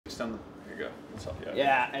down the, here you go. Let's help you out.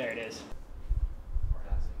 Yeah, there it is.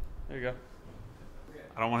 There you go.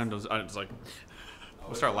 I don't want him to, it's like,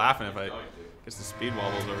 we'll start laughing if I gets the speed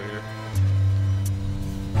wobbles over here.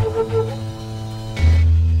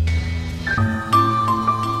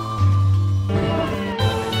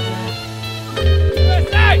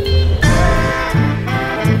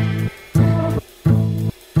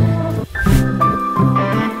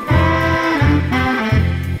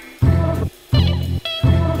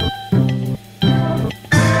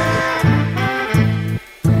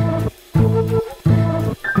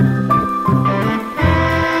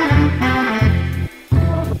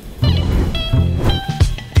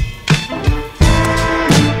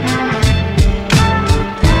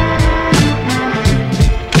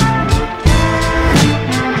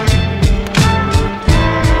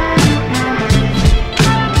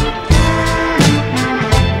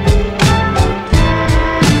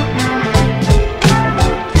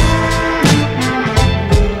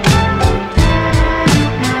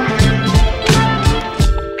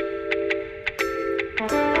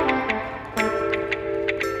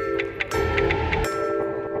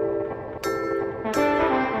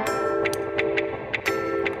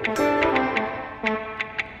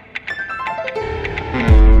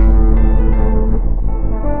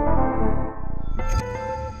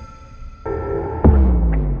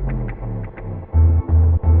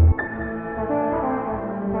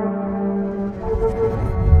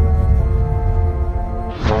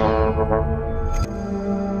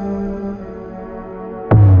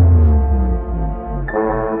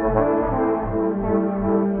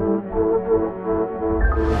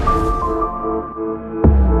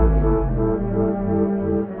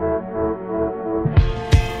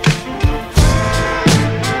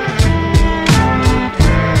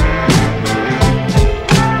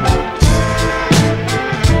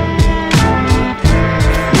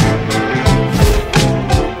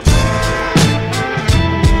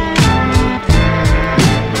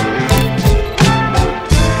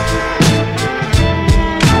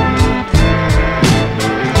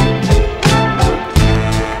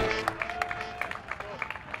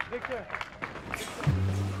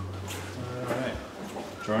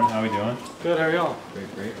 Jordan, how are we doing? Good, how are y'all?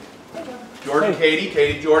 Great, great. Jordan, hey.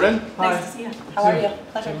 Katie, Jordan. Hi. Nice to see you. How are you?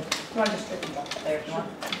 Pleasure. You want to just straighten up there if you want?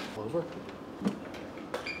 Over.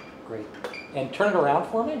 Great. And turn it around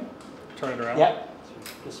for me. Turn it around? Yep.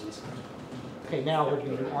 This is. Okay, now we're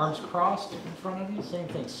going to do arms crossed in front of you. Same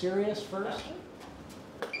thing. Serious first.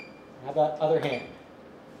 How about other hand?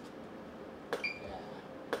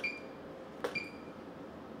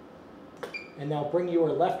 And now bring your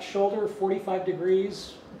left shoulder 45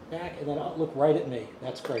 degrees back and then look right at me.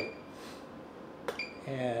 That's great.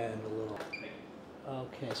 And a little.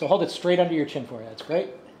 Okay, so hold it straight under your chin for you. That's great.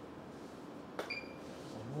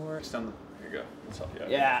 One more. Just down the, here you go. Let's help you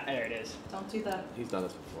out. Yeah, there it is. Don't do that. He's done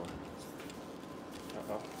this before.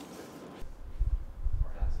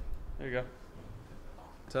 There you go.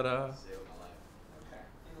 Ta-da.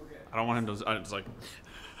 I don't want him to, it's like,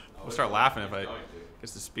 we'll start laughing if I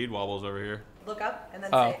gets the speed wobbles over here. Look up and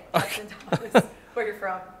then say Justin Thomas, where you're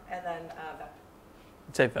from, and then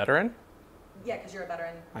Say veteran? yeah, because you're a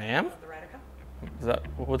veteran I am? of the Ryder Cup. Is that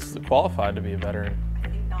what's qualified to be a veteran? I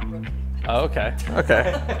think not rookie. Oh, okay.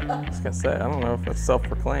 Okay. I was gonna say I don't know if it's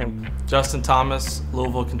self-proclaimed. Justin Thomas,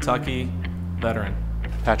 Louisville, Kentucky, veteran.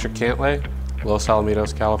 Patrick Cantlay, Los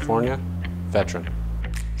Alamitos, California, veteran.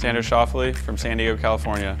 Xander Schauffele from San Diego,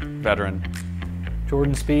 California, veteran.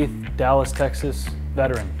 Jordan Spieth, Dallas, Texas,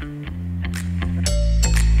 veteran.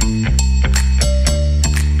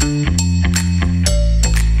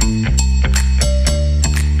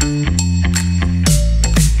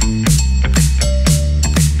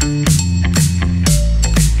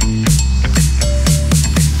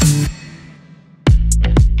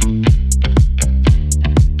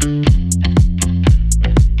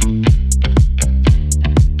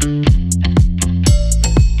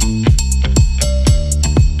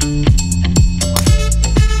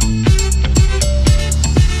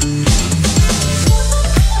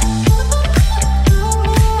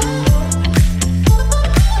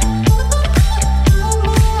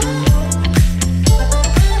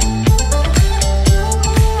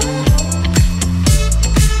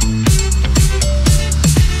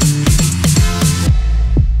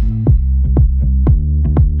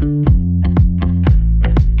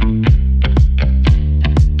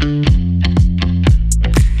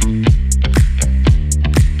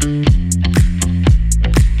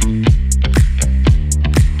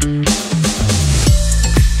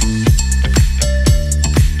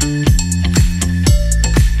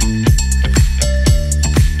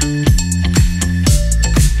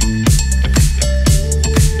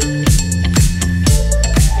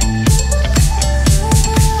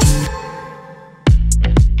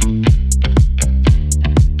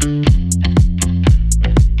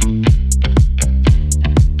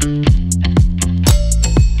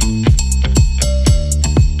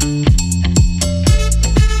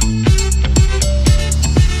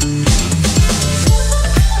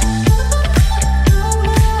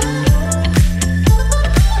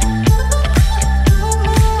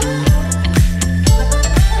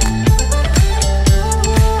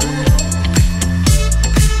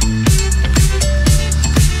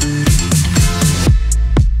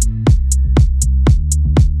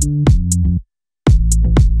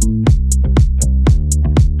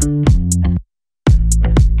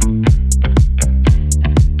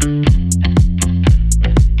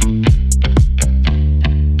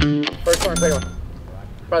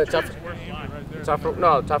 probably the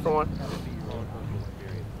tougher one.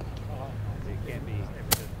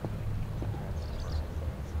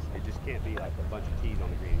 It just can't be like a bunch of tees on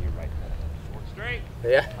the green. You're right. Straight.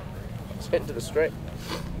 Yeah. It's hitting to the straight.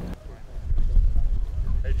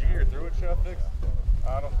 Hey, did you get your through it shot fixed?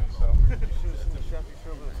 I don't think so. You should have the shot fixed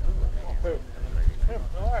over the Tim,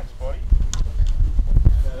 relax, buddy.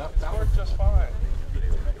 Yeah, that worked just fine.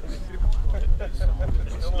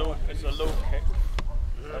 It's a low kick.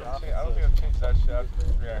 I don't think I've changed that shaft to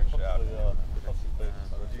the 3-iron shaft.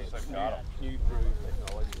 Jeez, I got him. New groove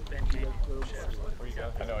technology. Where you got?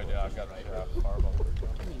 I know I did. I've got the shaft barbell.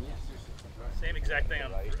 Same exact thing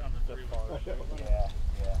on the 3.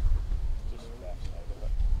 Yeah.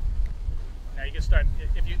 Now you can start,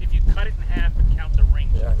 if you cut it in half and count the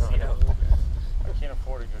rings, you can see how. I can't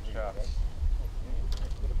afford a good shaft.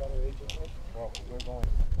 Well, we're going.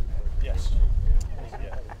 Yes.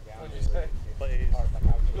 Yeah. What'd you say? Plays.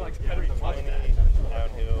 You like competitive like that.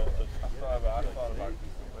 Downhill. I thought about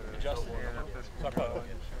Justin.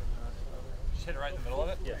 Just hit it right in the middle of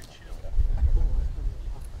it? Yeah.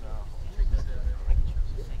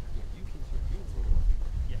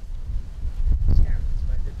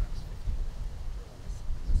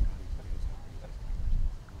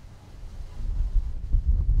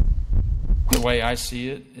 The way I see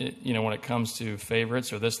it, you know, when it comes to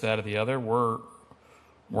favorites or this, that, or the other, we're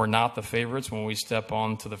not the favorites when we step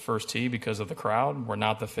onto the first tee because of the crowd. We're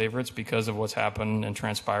not the favorites because of what's happened and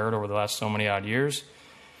transpired over the last so many odd years.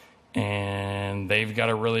 And they've got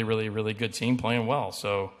a really, really, really good team playing well.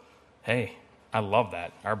 So, hey, I love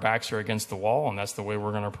that. Our backs are against the wall, and that's the way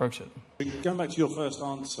we're going to approach it. Going back to your first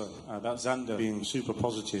answer about Xander being super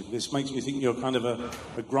positive, this makes me think you're kind of a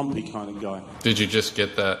grumpy kind of guy. Did you just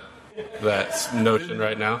get that notion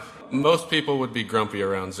right now? Most people would be grumpy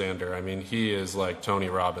around Xander. I mean, he is like Tony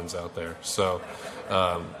Robbins out there. So,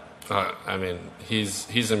 I mean,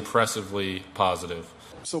 he's impressively positive.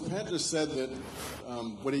 So Pat just said that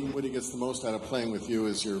what he gets the most out of playing with you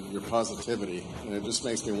is your positivity, and it just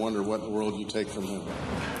makes me wonder what in the world you take from him.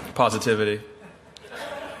 Positivity.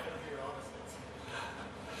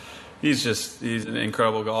 He's an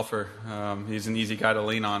incredible golfer. He's an easy guy to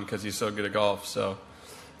lean on because he's so good at golf. So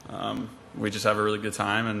we just have a really good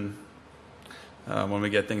time, and when we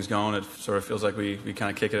get things going, it sort of feels like we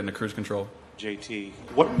kind of kick it into cruise control. JT,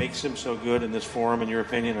 what makes him so good in this forum, in your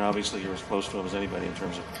opinion? And obviously, you're as close to him as anybody in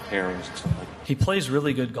terms of pairings and stuff like that. He plays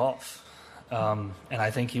really good golf, and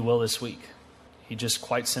I think he will this week. He just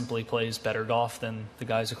quite simply plays better golf than the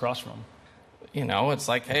guys across from him. You know, it's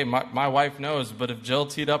like, hey, my wife knows, but if Jill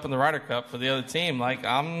teed up in the Ryder Cup for the other team, like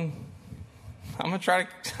I'm gonna try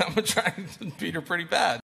to beat her pretty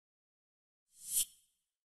bad.